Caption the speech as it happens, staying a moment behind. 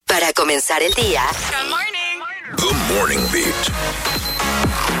comenzar el día. Good morning. The Morning Beat.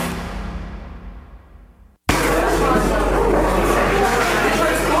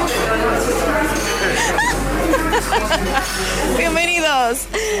 Bienvenidos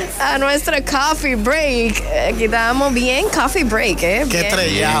a nuestro coffee break. Aquí estamos bien, coffee break, ¿eh? Qué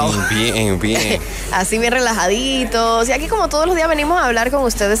estrellado. Bien. Así bien relajaditos. Y aquí como todos los días venimos a hablar con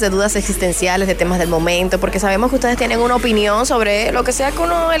ustedes de dudas existenciales, de temas del momento, porque sabemos que ustedes tienen una opinión sobre lo que sea que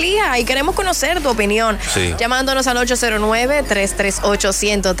uno elija y queremos conocer tu opinión. Sí. Llamándonos al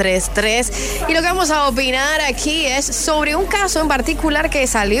 809-338-1033. Y lo que vamos a opinar aquí es sobre un caso en particular que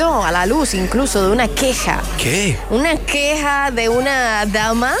salió a la luz, incluso de una queja. ¿Qué? Una queja de una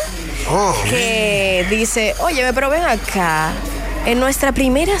dama que dice, oye, pero ven acá, en nuestra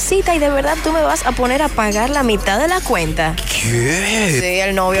primera cita y de verdad tú me vas a poner a pagar la mitad de la cuenta. ¿Qué? Sí,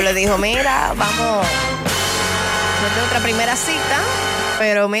 el novio le dijo, mira, vamos, no es nuestra primera cita,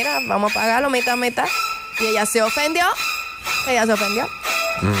 pero mira, vamos a pagarlo mitad. Y ella se ofendió.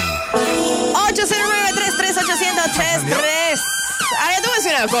 809-338-1033. Ahora tú me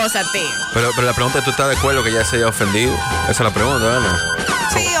decís una cosa, tío. Pero la pregunta es, ¿tú estás de acuerdo que ella se haya ofendido? Esa es la pregunta, ¿verdad?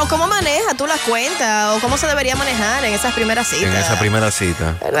 Sí, o cómo manejas tú la cuenta, o cómo se debería manejar en esas primeras citas. En esa primera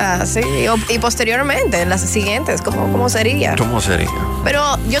cita. ¿Verdad? Sí, y posteriormente, en las siguientes, ¿cómo sería? ¿Cómo sería?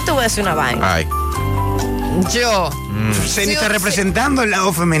 Pero yo te voy a decir una vaina. Ay. Yo. Zeny está representando el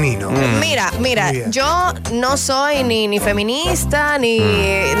lado femenino. Mira, yo no soy ni feminista, ni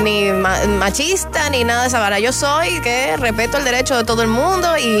machista, ni nada de esa vara. Yo soy que respeto el derecho de todo el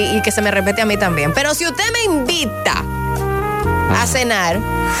mundo y que se me respete a mí también. Pero si usted me invita a cenar,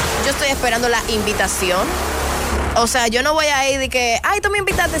 yo estoy esperando la invitación. O sea, yo no voy a ir de que, ay, tú me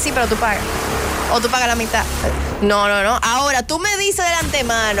invitaste, sí, pero tú pagas. O tú pagas la mitad. No. Ahora, tú me dices de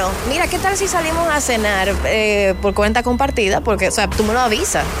antemano, mira, ¿qué tal si salimos a cenar por cuenta compartida? Porque, o sea, tú me lo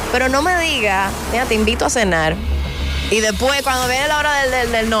avisas. Pero no me digas, mira, te invito a cenar. Y después, cuando viene la hora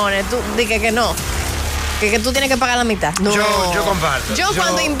del none, tú dices que no. Que tú tienes que pagar la mitad. No. Yo comparto. Yo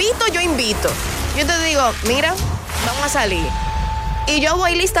cuando invito. Yo te digo, mira, vamos a salir. Y yo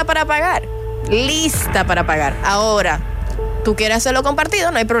voy lista para pagar. Ahora, tú quieres hacerlo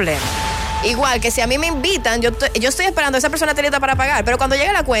compartido, no hay problema. Igual que si a mí me invitan, yo estoy esperando a esa persona esté lista para pagar. Pero cuando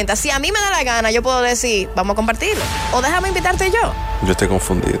llegue la cuenta, si a mí me da la gana, yo puedo decir, vamos a compartirlo. O déjame invitarte yo. Yo estoy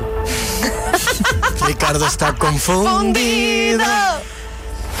confundido. Ricardo está confundido.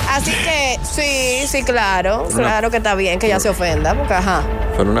 Así que, sí, claro que está bien que ella se ofenda, porque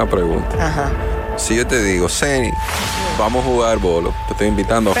Pero una pregunta. Ajá. Si yo te digo, Zeny, vamos a jugar bolo, te estoy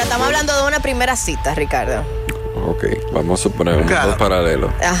invitando. Pero estamos hablando de una primera cita, Ricardo. Ok, vamos a suponer un dos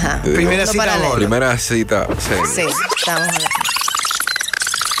paralelos. Ajá. Primera cita, bolo. Primera cita, Zeny. Sí, estamos hablando.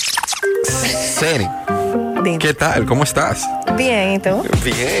 Zeny, Dime. ¿qué tal? ¿Cómo estás? Bien, ¿y tú?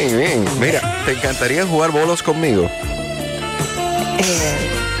 Bien. Mira, ¿te encantaría jugar bolos conmigo?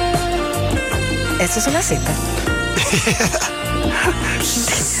 Esto es una cita.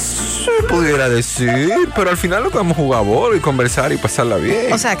 Pudiera decir, pero al final lo que vamos a jugar bolo y conversar y pasarla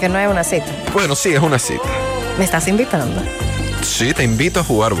bien. O sea, que no es una cita. Bueno, sí, es una cita. ¿Me estás invitando? Sí, te invito a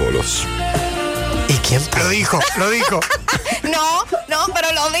jugar bolos. ¿Y quién? Lo dijo. No, pero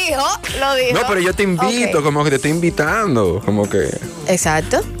lo dijo. No, pero yo te invito, Ok. como que te estoy invitando, como que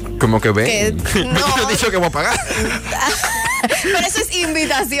Exacto. ven. Que no. Yo te he dicho que voy a pagar. Pero eso es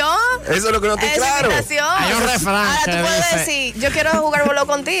invitación. Eso es lo que no estoy claro. Es invitación. Hay un refrán Ahora que tú puedes dice- decir, yo quiero jugar bolo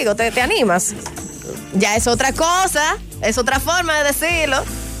contigo, ¿te animas? Ya es otra cosa, es otra forma de decirlo.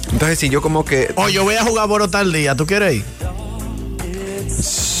 Entonces, si yo como que... O yo voy a jugar bolo tal día, ¿tú quieres ir?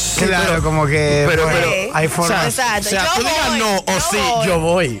 Claro, como que pero- hay formas. Exacto. O sea, Yo tú digas voy, no o yo sí, voy. yo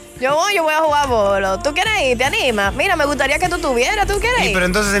voy. Yo voy a jugar bolo. ¿Tú quieres ir? ¿Te animas? Mira, me gustaría que tú tuvieras, ¿tú quieres ir? Pero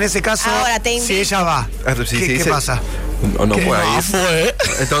entonces en ese caso, Ahora te invito. si ella va, ¿qué pasa? No ¿Qué? puede ir. Fue.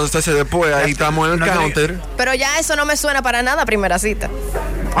 Entonces después ahí estamos en el No te- counter. Pero ya eso no me suena para nada a primera cita.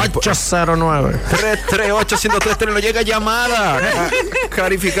 809. 338-1033, no llega llamada.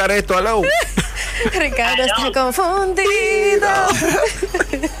 Clarificar esto, aló. Ricardo está confundido.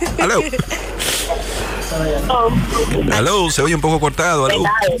 Aló. Aló, se oye un poco cortado, aló.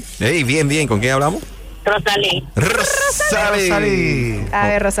 Hey, bien, ¿con quién hablamos? Rosalí. Rosalí. A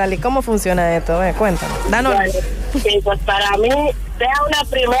ver, Rosalí, ¿cómo funciona esto? Cuéntame. Danos. Sí, pues para mí, sea una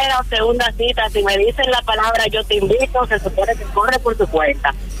primera o segunda cita, si me dicen la palabra yo te invito, se supone que corre por tu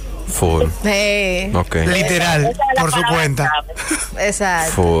cuenta. Full. Hey, Ok. Literal, Esa es la por su palabra cuenta. clave.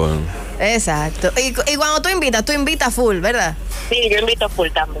 exacto. Full. Exacto. Y cuando tú invitas full, ¿verdad? Sí, yo invito full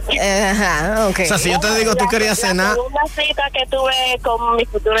también. Ajá, ok. O sea, si yo te digo tú querías cenar. La segunda cita que tuve con mi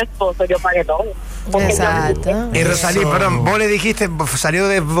futuro esposo, yo pagué todo. Exacto. Y Rosalí, perdón, vos le dijiste, salió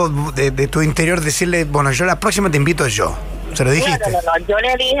de tu interior decirle, bueno, yo la próxima te invito yo. ¿Se lo dijiste? No. Yo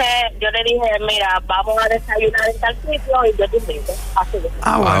le dije, mira, vamos a desayunar en tal sitio y yo te invito. Así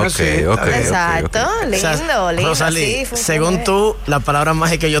es. Bueno, ok. Exacto, lindo, O sea, lindo. Rosalí, sí, según tú, la palabra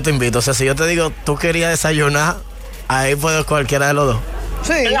mágica yo te invito. O sea, si yo te digo, tú querías desayunar, ahí puedes cualquiera de los dos.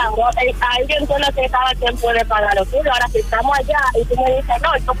 Sí. Claro, ahí yo entiendo que cada quien puede pagar lo suyo. Ahora, si estamos allá y tú me dices,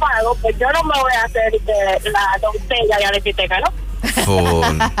 no, yo pago, pues yo no me voy a hacer la doncella y a decirte que no.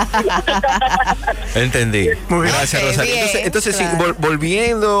 Entendí. Muy bien. Gracias, Ok, Rosalía. bien, Entonces claro. sí,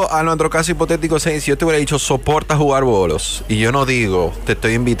 volviendo a nuestro caso hipotético, si yo te hubiera dicho soporta jugar bolos y yo no digo te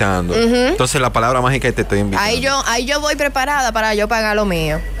estoy invitando, entonces la palabra mágica es te estoy invitando. Ahí yo voy preparada para yo pagar lo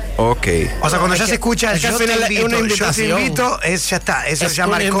mío. Ok. O sea, cuando ya se escucha, es que yo al te final es invito, una yo te invitación. invito, ya está. Eso Es ya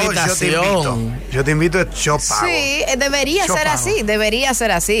una marcó, yo te invito. invitación. Yo te invito, yo pago. Sí, debería Yo ser pago. así, debería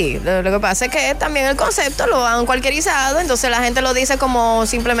ser así. Lo que pasa es que también el concepto lo han cualquierizado, entonces la gente lo dice como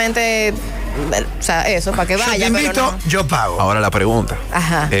simplemente, o sea, eso, para que Yo vaya, te pero invito, no. yo pago. Ahora la pregunta.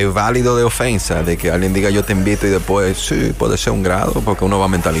 Ajá. ¿Es válido de ofensa de que alguien diga yo te invito y después sí, puede ser un grado porque uno va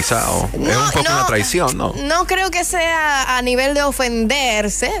mentalizado? Es un poco una traición, ¿no? No creo que sea a nivel de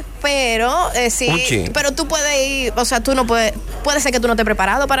ofenderse, pero sí. Un chin. Pero tú puedes ir, o sea, tú no puede ser que tú no estés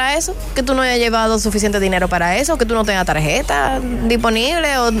preparado para eso, que tú no hayas llevado suficiente dinero para eso, que tú no tengas tarjeta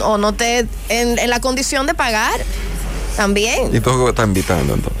disponible o no estés en la condición de pagar también. ¿Y tú estás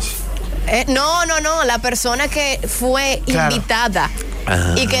invitando entonces? No, la persona que fue Claro. invitada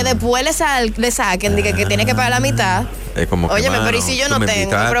Ah. y que después le saquen de que tiene que pagar la mitad. Es como que, Óyeme, mano, pero ¿y si yo tú no me tengo?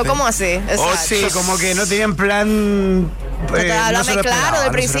 invitaste. ¿Pero cómo así? Exacto. Sí, como que no tenían plan. Háblame se lo claro esperaban, del no se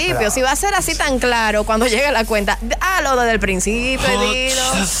lo principio. esperaban. Si va a ser así tan claro cuando llegue la cuenta, lo desde el principio,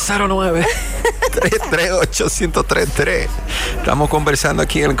 dilo. 09 338-1033. Estamos conversando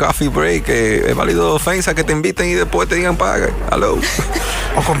aquí en el Coffee Break. Es válido de ofensa que te inviten y después te digan paga. Aló.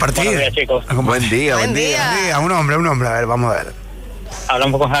 O compartir. Buenos días, chicos. Buen día, Buen buen día. día. Sí, a un hombre. A ver, vamos a ver.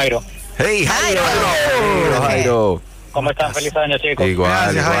 Hablamos con Jairo. Hey, Jairo. Jairo. Jairo. ¿Cómo están? Feliz año, chicos. Igual,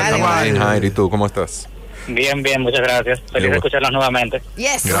 Gracias, igual. Jairo. Estamos bien, Igual. Jairo. ¿Y tú cómo estás? Bien, muchas gracias. Feliz Igual. de escucharlos nuevamente.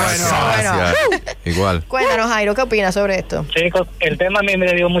 Yes. Gracias. Bueno. Gracias. Igual. Cuéntanos, Jairo, ¿qué opinas sobre esto? Chicos, el tema a mí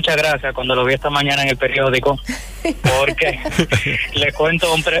me dio mucha gracia cuando lo vi esta mañana en el periódico, porque les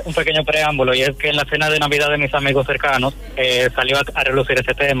cuento un pequeño preámbulo, y es que en la cena de Navidad de mis amigos cercanos salió a relucir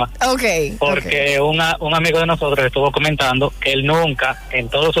ese tema, Ok. porque un amigo de nosotros estuvo comentando que él nunca, en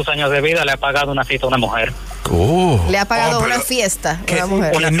todos sus años de vida, le ha pagado una cita a una mujer. Le ha pagado Oh, pero- una fiesta a ¿Qué? una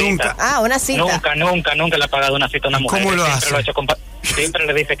mujer. Una nunca. cita. Una cita. Nunca le ha pagado una cita a una mujer. ¿Cómo lo Siempre hace? ha hecho siempre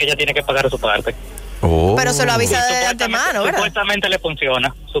le dice que ella tiene que pagar su parte. Pero se lo avisa de Supuestamente- antemano, ¿verdad?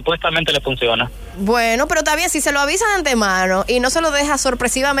 Supuestamente le funciona. Bueno, pero está bien, si se lo avisa de antemano y no se lo deja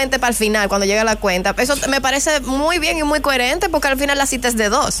sorpresivamente para el final, cuando llega la cuenta, eso me parece muy bien y muy coherente, porque al final la cita es de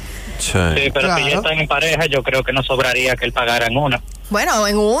dos. Sí, pero Claro. si ya están en pareja, yo creo que no sobraría que él pagara en una. Bueno,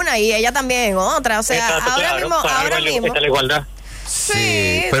 en una y ella también en otra. O sea, Exacto, ahora claro, mismo, para ahora algo mismo. está la igualdad.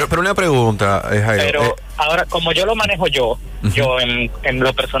 Sí. Pero una pregunta, Jairo. Pero ahora, como yo lo manejo yo en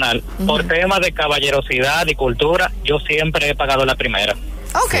lo personal, por temas de caballerosidad y cultura, yo siempre he pagado la primera.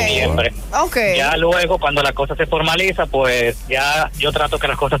 Ok. Siempre. Ok. Ya luego, cuando la cosa se formaliza, pues ya yo trato que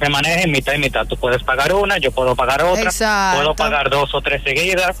las cosas se manejen mitad y mitad. Tú puedes pagar una, yo puedo pagar otra, Exacto. puedo pagar 2 o 3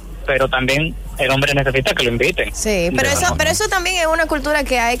 seguidas, pero también el hombre necesita que lo inviten. Sí, pero eso también es una cultura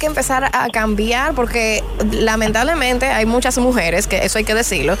que hay que empezar a cambiar, porque lamentablemente hay muchas mujeres, que eso hay que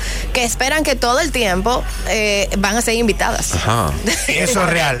decirlo, que esperan que todo el tiempo van a ser invitadas. Ajá. Eso es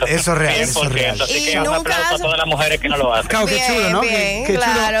real, eso es real, eso es real. 100%. Así Y que un nunca aplauso a hacen- todas las mujeres que no lo hacen. Claro, qué Bien, chulo, ¿no? bien, Qué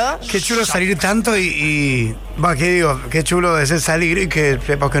claro. chulo, qué chulo salir tanto y va, ¿qué digo? Qué chulo es el salir y que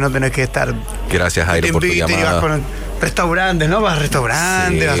sepas que no tenés que estar. Gracias, Te Jairo, por tu inviten y vas llamada. con restaurantes, ¿no? Vas a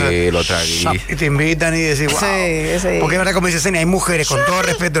restaurantes. vas Sí, lo tragué. y te invitan y decís, wow. Sí, sí. Porque es verdad, como dice Zeny, hay mujeres, con todo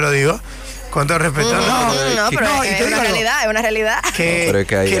respeto lo digo, con todo respeto. No, pero no, y te es digo una algo, realidad, es una realidad. que, No, pero es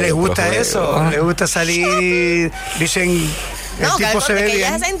que ahí que hay les otro gusta juego. eso, les gusta salir, dicen, el No, que, tipo se ve que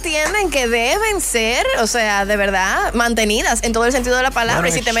ellas bien. entienden que deben ser, o sea, de verdad, mantenidas en todo el sentido de la palabra.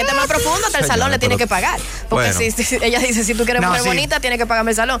 Bueno, y si te metes más profundo, hasta el salón le tiene que pagar. Porque Bueno. si ella dice, si tú quieres No, mujer sí. bonita, tienes que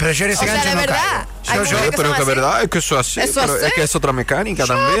pagarme el salón. Pero yo en ese o sea, gancho de no verdad. caigo. hay Yo- mujeres que Pero son que así. verdad es que eso es así. Eso Pero así. es que es otra mecánica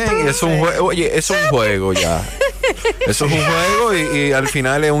también. Y es un juego. Oye, eso es un juego ya. Eso es un juego y al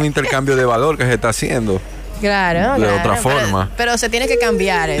final es un intercambio de valor que se está haciendo. Claro, De claro, otra pero- forma. Pero se tiene que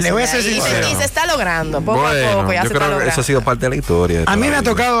cambiar eso. Le voy a ya. ser Y sincero. se está logrando, poco a poco, ya yo se está creo que logrando. eso ha sido parte de la historia. de A toda mí la me ha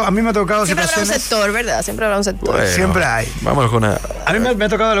vida. tocado Siempre habrá un situaciones. sector, ¿verdad? Siempre habrá un sector. Bueno, Siempre hay. Vámonos con una. A mí me ha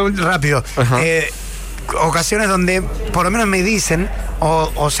tocado rápido. Ajá. Ocasiones donde por lo menos me dicen,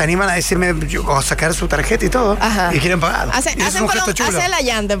 O se animan a decirme, o sacar su tarjeta y todo. Ajá. Y quieren pagar. Hacen el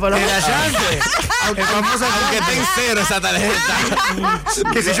allante, por lo menos. El allante. El famoso aunque esté en cero esa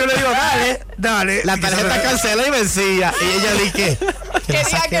tarjeta. Que si yo le digo, dale. La tarjeta canceló y vencía. Y ella dice que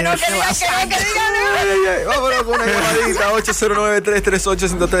diga que no, que diga no. Vámonos con una llamadita.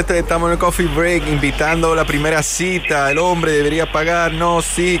 809-338-1033. Estamos en el coffee break invitando la primera cita. El hombre debería pagar. No,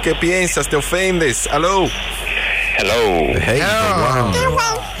 sí. ¿Qué piensas? ¿Te ofendes? Hello. Hello. Hey,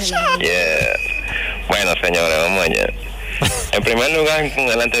 Yeah. Bueno, señores, vamos allá. En primer lugar, con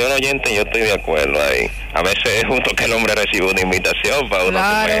el anterior oyente, yo estoy de acuerdo ahí. A veces es justo que el hombre reciba una invitación para uno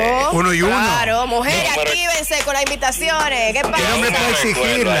comer. Uno y uno. Claro, mujeres, actívense con las invitaciones. ¿Qué pasa? El hombre puede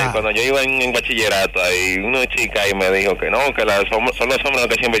exigirla. Cuando yo iba en bachillerato, ahí una chica ahí me dijo que no, que son los hombres los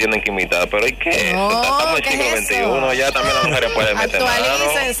que siempre tienen que invitar. Pero ¿y qué? No, Estamos en ¿qué el es siglo eso? XXI, ya también las mujeres pueden meter mano.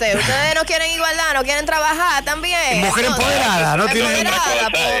 Actualícense. Ustedes no quieren igualdad, no quieren trabajar también. Mujer empoderada, ¿no? Empoderada, Otra cosa,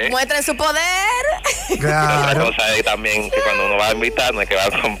 pues, muestren su poder. Otra Claro. cosa es también que cuando uno va a invitar, no es que va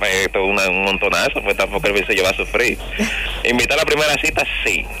a comprar un montonazo, pues tampoco el vicio va a sufrir. Invitar a la primera cita,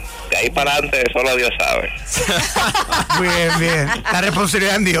 sí. De ahí para adelante, solo Dios sabe. Bien. La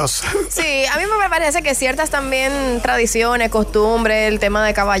responsabilidad en Dios. Sí, a mí me parece que ciertas también tradiciones, costumbres, el tema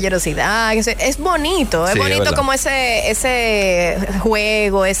de caballerosidad, es bonito, Sí, es bonito verdad. como ese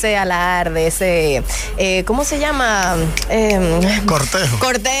juego, ese alarde, ese, ¿cómo se llama?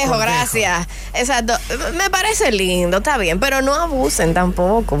 Cortejo, gracias. Exacto. Me parece lindo, está bien, pero no abusen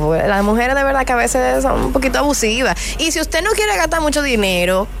tampoco, porque las mujeres de verdad que a veces son un poquito abusivas. Y si usted no quiere gastar mucho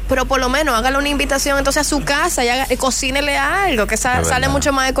dinero, pero por lo menos hágale una invitación entonces a su casa y cocínele algo que sale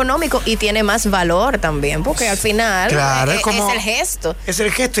mucho más económico y tiene más valor también, porque al final Claro, es como- el gesto. Es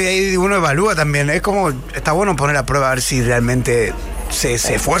el gesto y ahí uno evalúa también. Es como, está bueno poner a prueba a ver si realmente se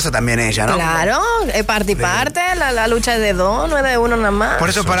esfuerza también ella, ¿no? Claro, parte y parte, la lucha es de dos, no es de uno nada más. Por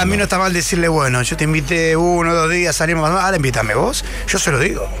eso para mí no está mal decirle, bueno, yo te invité 1 o 2 días, salimos, ahora invítame vos. Yo se lo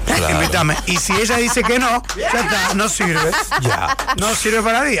digo. Invítame. Y si ella dice que no, ya está, no sirve. Ya. No sirve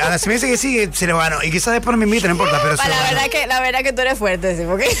para mí. Ahora, si me dice que sí, se lo gano. Y quizás después no me invita, no importa, pero se lo gano. La verdad que tú eres fuerte, sí,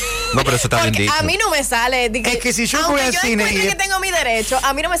 porque No, pero eso está bien porque dicho. a mí no me sale. Es que si yo aunque voy al cine encuentre y- que tengo mi derecho,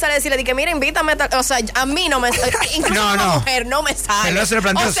 a mí no me sale decirle de que mira, invítame o sea, a mí no me incluso No, como no. mujer no me sale. Pero no se lo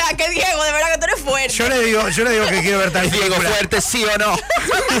planteo. O sea, que Diego, de verdad que tú eres fuerte. Yo le digo que quiero ver tal Diego película. fuerte, ¿sí o no?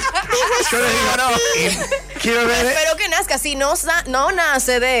 Yo le digo no. Quiero ver. Pero que nazca, si no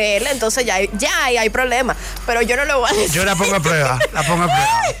nace de él, entonces ya hay problema. Pero yo no lo voy a decir. Yo la pongo a prueba.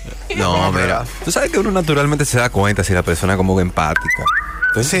 No, mira. Tú sabes que uno naturalmente se da cuenta si la persona es como que empática.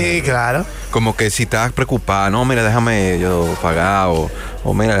 Entonces, Sí, claro. como que si estás preocupada, no, mira, déjame yo pagar,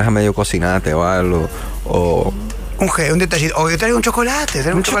 o mira, déjame yo cocinarte o algo, o... Un detallito. O yo traigo un chocolate.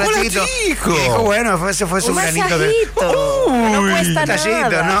 Traigo un chocolatito. chocolatico. Y dijo, bueno, ese fue su Un granito de. masajito. No cuesta detallito,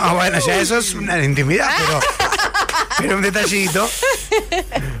 nada. no, bueno, ya eso es una intimidad, pero un detallito.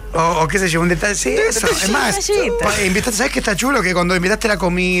 O qué sé yo, un detalle. Sí, eso. Es más, invitaste, ¿sabes qué está chulo? Que cuando invitaste la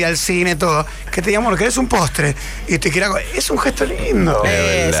comida, el cine, todo, que te digamos, ¿querés un postre? Y te quiera. Es un gesto lindo.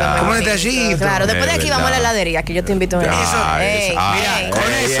 Es verdad. Como un bonito. detallito. Claro, después de Es aquí vamos a la verdad. heladería, que yo te invito a Ya, eso. Ey, Mira, ey. con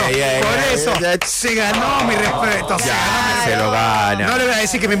eso se ganó mi respeto. Ya, se lo gana. No le voy a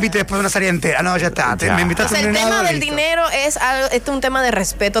decir que me invite después de una salida entera. No, ya está. Ya. Me O invitaste sea, a el un tema helado, del listo. dinero es un tema de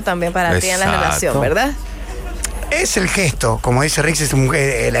respeto también para ti en la Exacto. relación, ¿verdad? Es el gesto, como dice Rick,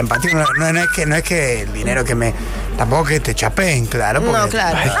 la empatía no es que el dinero que me. Tampoco que te chapeen, claro. No, porque-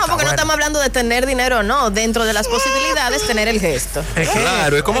 claro. Ay, No, porque no bueno. estamos hablando de tener dinero, no. Dentro de las posibilidades, tener el gesto. El gesto.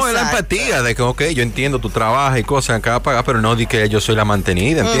 Claro, es como la Exacto. empatía de que, ok, yo entiendo tu trabajo y cosas, acá pagar, pero no di que yo soy la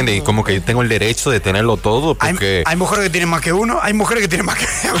mantenida, ¿entiendes? Y como que yo tengo el derecho de tenerlo todo porque... Hay mujeres que tienen más que uno, hay mujeres que tienen más que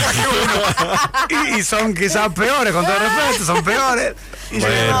uno. y son quizás peores, con todo respeto, son peores. Y yo-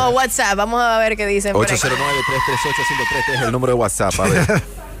 Bueno. No, WhatsApp, vamos a ver qué dicen. por aquí. 809-338-1033 es el número de WhatsApp, a ver.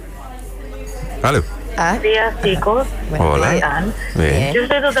 Aló. Ah, Buenos días, chicos. Hola. Soy Ann. Bien. Yo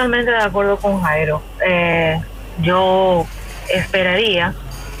estoy totalmente de acuerdo con Jairo. Yo esperaría,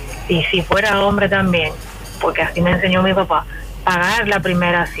 y si fuera hombre también, porque así me enseñó mi papá, pagar la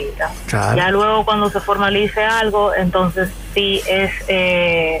primera cita. Claro. Ya luego cuando se formalice algo, entonces sí es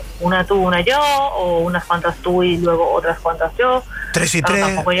una tú, una yo, o unas cuantas tú y luego otras cuantas yo. 3 y Pero 3.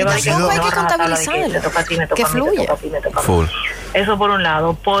 tampoco llevar Y tampoco hay que contabilizarlo. Te toca a ti, me toca Que a mí, fluya. te toca a ti, me toca a mí. Full. Eso por un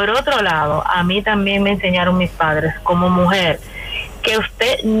lado. Por otro lado, a mí también me enseñaron mis padres como mujer que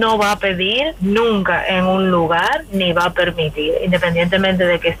usted no va a pedir nunca en un lugar ni va a permitir, independientemente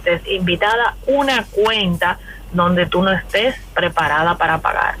de que estés invitada, una cuenta donde tú no estés preparada para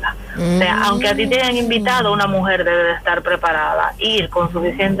pagarla. O sea, aunque a ti te hayan invitado, una mujer debe de estar preparada, ir con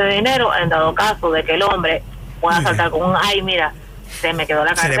suficiente dinero en dado caso de que el hombre pueda saltar con un, ay, mira, se me quedó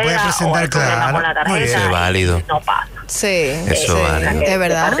la Se le cartera puede presentar, o hay problema claro. con la tarjeta. Eso es válido. No pasa. Sí, Eso vale. es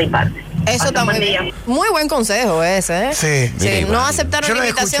verdad. Parte y parte. Eso está muy bien. Muy buen consejo ese, ¿eh? Sí. Sí, no válido. aceptar Yo una lo he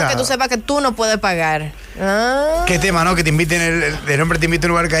invitación que escuchado. tú sepas que tú no puedes pagar. Ah. ¿Qué tema, no? Que te inviten, el hombre te invita a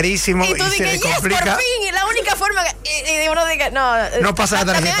un lugar carísimo Y y, tú se le dices, yes, por complica. fin. Y la única forma que... Y uno dice, no. No pasa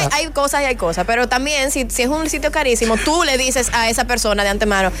la También tarjeta. hay cosas y hay cosas. Pero también, si es un sitio carísimo, tú le dices a esa persona de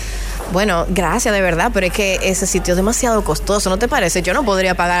antemano, bueno, gracias de verdad, pero es que ese sitio es demasiado costoso, ¿no te parece? Yo no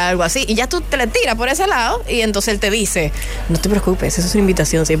podría pagar algo así. Y ya tú te le tiras por ese lado y entonces él te dice, no te preocupes, eso es una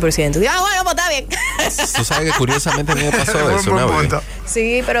invitación 100%. Y digo, bueno, pues está bien. Tú sabes que curiosamente a mí me pasó Buen eso una vez. punto.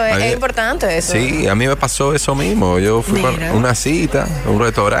 Sí, pero A mí- es importante eso. Sí, a mí me pasó eso mismo. Yo fui Mira. para una cita, a un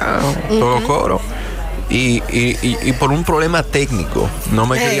restaurante, todo los coros. Y por un problema técnico no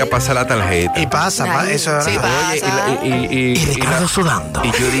me quería pasar la tarjeta. Y pasa, Ay, eso es sí, verdad. pasa. Y Ricardo sudando.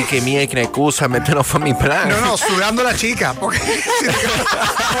 Y yo dije, mía, que excúsame, este no fue mi plan. No, sudando la chica. Porque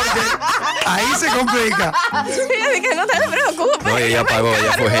ahí se complica. Sí, que no te preocupes. No, ella pagó,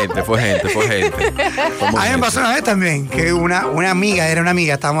 ella fue gente. A mí me pasó una vez también que una amiga,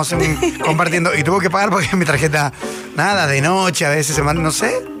 estábamos compartiendo y tuvo que pagar porque mi tarjeta, nada, de noche, a veces se manda, no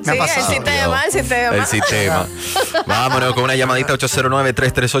sé, me ha Sí, pasado. el sistema. El sistema. Vámonos con una llamadita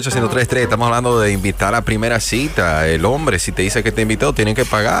 809-338-1033. Estamos hablando de invitar a la primera cita. El hombre, si te dice que te invitó, tiene que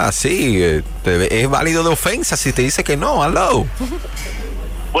pagar. Sí, es válido de ofensa si te dice que no. Hello.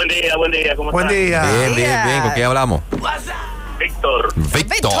 Buen día, ¿cómo Buen estás? día. Bien. ¿Con quién hablamos? Víctor.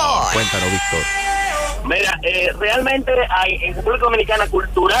 Víctor. Cuéntanos, Víctor. Mira, realmente en República Dominicana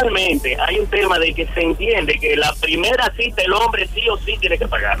culturalmente hay un tema de que se entiende que la primera cita el hombre sí o sí tiene que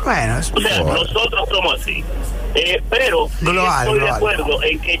pagar. Bueno, es O sea, nosotros somos así. Pero sí Global, estoy de global. acuerdo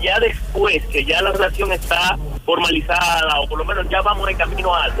en que ya después, que ya la relación está formalizada o por lo menos ya vamos en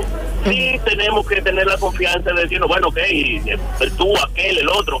camino a algo, sí tenemos que tener la confianza de decir, bueno, ok, tú, aquel, el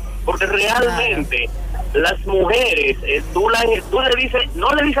otro, porque realmente las mujeres, tú le dices,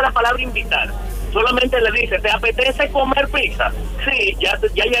 no le dices la palabra invitar, solamente le dices, ¿te apetece comer pizza? Sí, ya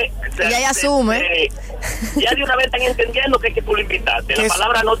asume. Ya de una vez están entendiendo que es que tú lo invitaste. La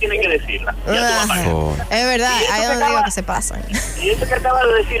palabra no tiene que decirla. Ya tú vas a pagar. Es verdad, Y eso ahí que es donde digo acaba- que se pasan. Y eso que acaba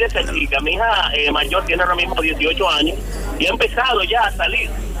de decir esa chica, mi hija mayor tiene ahora mismo 18 años y ha empezado ya a salir.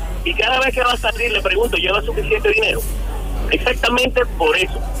 Y cada vez que va a salir le pregunto, ¿lleva suficiente dinero? Exactamente por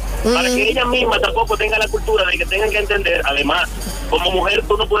eso. Para que ella misma tampoco tenga la cultura de que tengan que entender, además, como mujer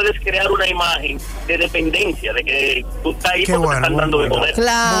tú no puedes crear una imagen de dependencia, de que tú estás ahí Qué porque bueno, te están dando de bueno. comer.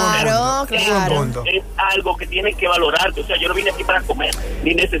 Claro, Buen claro. punto. Es algo que tienes que valorarte. O sea, yo no vine aquí para comer,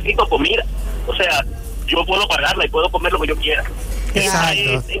 ni necesito comida. O sea, yo puedo pagarla y puedo comer lo que yo quiera.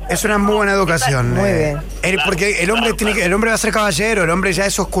 Exacto. Es una muy buena educación. Muy bien. Porque el hombre el hombre va a ser caballero, el hombre ya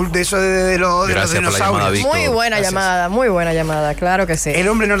eso de eso de los Gracias por la llamada, dinosaurios. Víctor. Muy buena llamada, claro que sí. El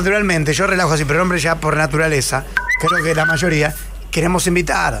hombre naturalmente, yo relajo así, pero el hombre ya por naturaleza, creo que la mayoría queremos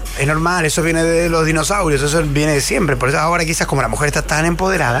invitar. Es normal, eso viene de los dinosaurios, eso viene de siempre. Por eso ahora quizás como la mujer está tan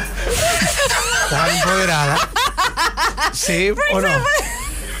empoderada. Sí, ¿o no?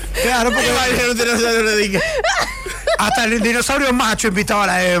 Claro, porque hasta el dinosaurio macho invitaba a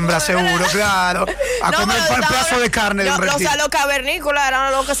la hembra, seguro, claro. A comer un pedazo de carne de un reptil. Los cavernícolas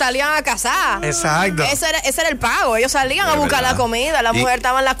eran los que salían a cazar. Exacto. Ese era el pago. Ellos salían a buscar la comida. La mujer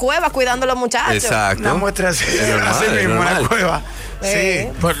estaba en la cueva cuidando a los muchachos. Exacto. Una muestra así, Es normal, así es mismo en la normal. cueva. Sí.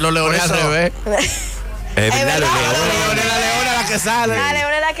 Pues los leones Por al eso- revés. Es Es verdad, verdad, La leona la que sale. La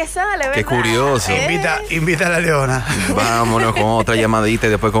leona es la que sale, ¿verdad? Qué curioso. Invita a la leona. Vámonos con otra llamadita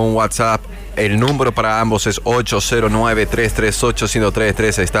y después con un WhatsApp. El número para ambos es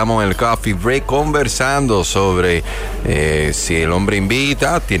 809-338-1033. Estamos en el Coffee Break conversando sobre si el hombre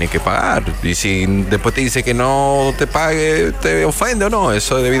invita, tiene que pagar. Y si después te dice que no te pague, te ofende o no.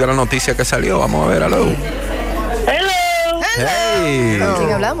 Eso es debido a la noticia que salió. Vamos a ver, aló. Hello, Hey. ¿Con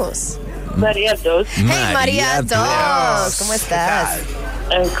quién hablamos? María Dos, Hey, María Dos. ¿Cómo estás?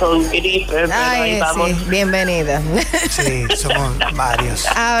 con gripe, pero ahí Ay, vamos. sí, bienvenida. Sí, somos varios.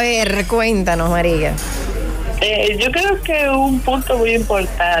 A ver, cuéntanos, María. Yo creo que un punto muy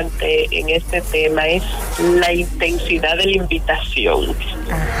importante en este tema es la intensidad de la invitación.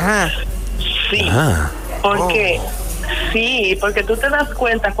 Ajá. Sí, porque sí, porque tú te das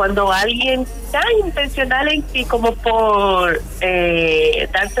cuenta cuando alguien tan intencional en ti como por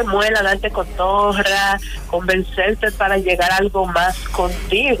darte muela, darte cotorra, convencerte para llegar a algo más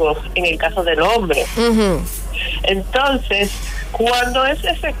contigo, en el caso del hombre. Ujú. Entonces, cuando es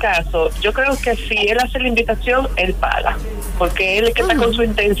ese caso, yo creo que si él hace la invitación, él paga, porque él es que está con su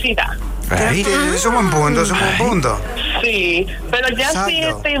intensidad. Es un buen punto, es un buen punto. Sí, pero ya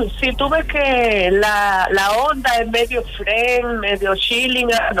si tú ves que la onda es medio friend, medio chilling,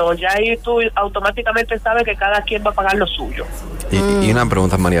 no, ya ahí tú automáticamente sabes que cada quien va a pagar lo suyo. Y una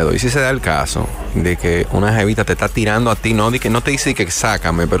pregunta, Mariado, ¿y si se da el caso de que una jevita te está tirando a ti, no, de que no te dice que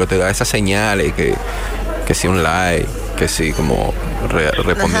sácame, pero te da esas señales que si un like, que si como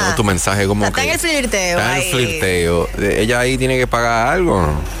respondiendo tu mensaje como está que en el flirteo. Está en el flirteo. ¿Ella ahí tiene que pagar algo?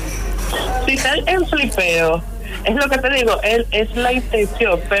 Si está en flipeo, es lo que te digo, es la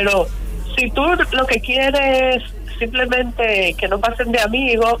intención, pero si tú lo que quieres simplemente que no pasen de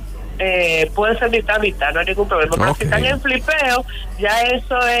amigos, puede ser mitad, no hay ningún problema. Pero si están en flipeo, ya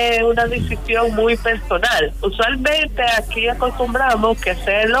eso es una decisión muy personal. Usualmente aquí acostumbramos que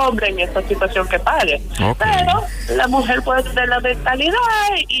sea el hombre en esta situación que pague. Pero la mujer puede tener la mentalidad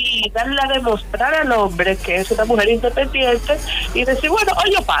y darle a demostrar al hombre que es una mujer independiente y decir, bueno,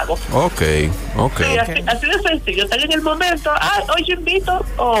 hoy yo pago. Sí, así de sencillo. Están en el momento, hoy yo invito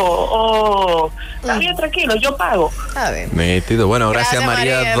o está bien, tranquilo, yo pago. Metido. Bueno, gracias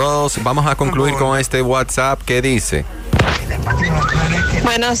María 2. Vamos a concluir con este WhatsApp. ¿Qué dice?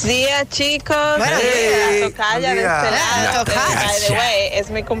 Buenos días, chicos. Buenos días. Tocaya de este lado. By the way, es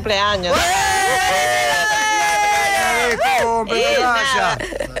mi cumpleaños.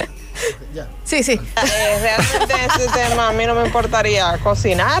 Sí. Realmente este tema a mí no me importaría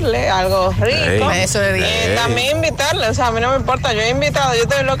cocinarle algo rico. Eso es bien. También invitarle, o sea, a mí no me importa. Yo he invitado, yo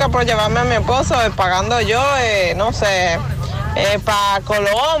estoy loca por llevarme a mi esposo pagando yo, no sé, para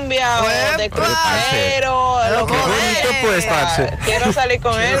Colombia o de crucero, lo que sea. Quiero salir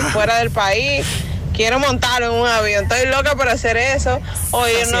con él fuera del país. Quiero montarlo en un avión, estoy loca por hacer eso, o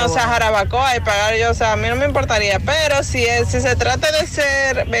irnos a Jarabacoa y pagar yo, o sea, a mí no me importaría, pero si se trata de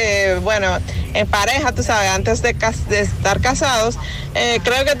ser, en pareja, tú sabes, antes de estar casados,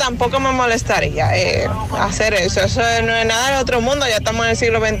 creo que tampoco me molestaría hacer eso no es nada del otro mundo, ya estamos en el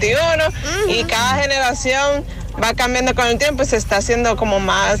siglo XXI y cada generación va cambiando con el tiempo y se está haciendo como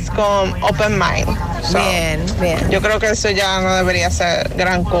más con open mind. Bien. Yo creo que eso ya no debería ser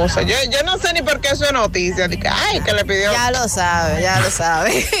gran cosa. Yo no sé ni por qué eso es noticia. Que le pidió. Ya lo sabe.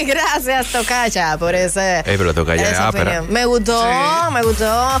 Gracias, Tocaya, por ese. Pero Tocaya pero... Me gustó.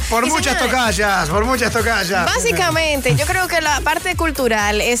 Por muchas tocayas. Básicamente, yo creo que la parte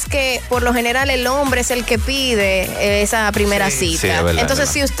cultural es que por lo general el hombre es el que pide esa primera cita. Sí, es verdad, entonces,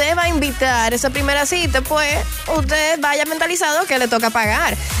 si usted va a invitar esa primera cita, pues usted vaya mentalizado que le toca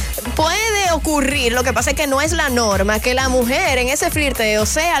pagar. Puede ocurrir, lo que pasa es que no es la norma, que la mujer en ese flirteo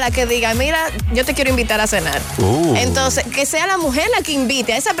sea la que diga, mira, yo te quiero invitar a cenar. Entonces, que sea la mujer la que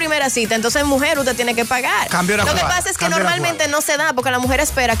invite a esa primera cita, entonces mujer, usted tiene que pagar. Lo que pasa es que normalmente no se da, porque la mujer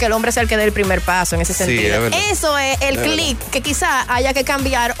espera que el hombre sea el que dé el primer paso en ese sentido. Eso es el clic que quizá haya que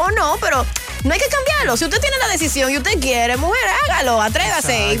cambiar o no, pero no hay que cambiarlo. Si usted tiene la decisión y usted quiere, mujer, hágalo,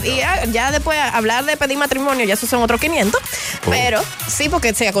 atrévase. Y ya después hablar de pedir matrimonio, ya esos son otros 500. Pero sí,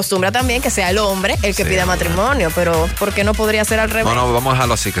 porque se acostumbra también que sea el hombre el que pida matrimonio, pero ¿por qué no podría ser al revés? No, vamos a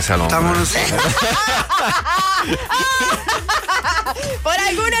dejarlo así, que sea el hombre. Por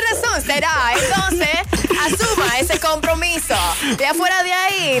alguna razón será. Entonces, asuma ese compromiso. De afuera de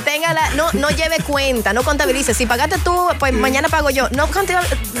ahí, no lleve cuenta, no contabilice. Si pagaste tú, pues mañana pago yo. No que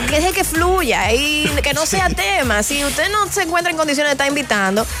deje que fluya y que no sea tema. Si usted no se encuentra en condiciones de estar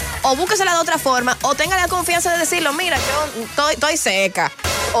invitando, o búsquesela de otra forma, o tenga la confianza de decirlo, mira, yo estoy seca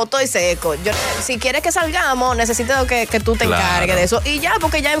o estoy seco. Si quieres que salgamos, necesito que tú te encargues de eso. Y ya,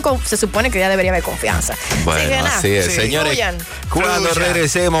 porque ya se supone que ya debería haber confianza. Bueno, así es. Señores, cuando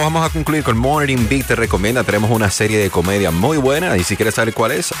regresemos vamos a concluir con Morning Beat Te Recomienda. Tenemos una serie de comedia muy buena y si quieres saber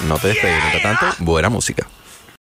cuál es, no te despegues. Mientras tanto, buena música.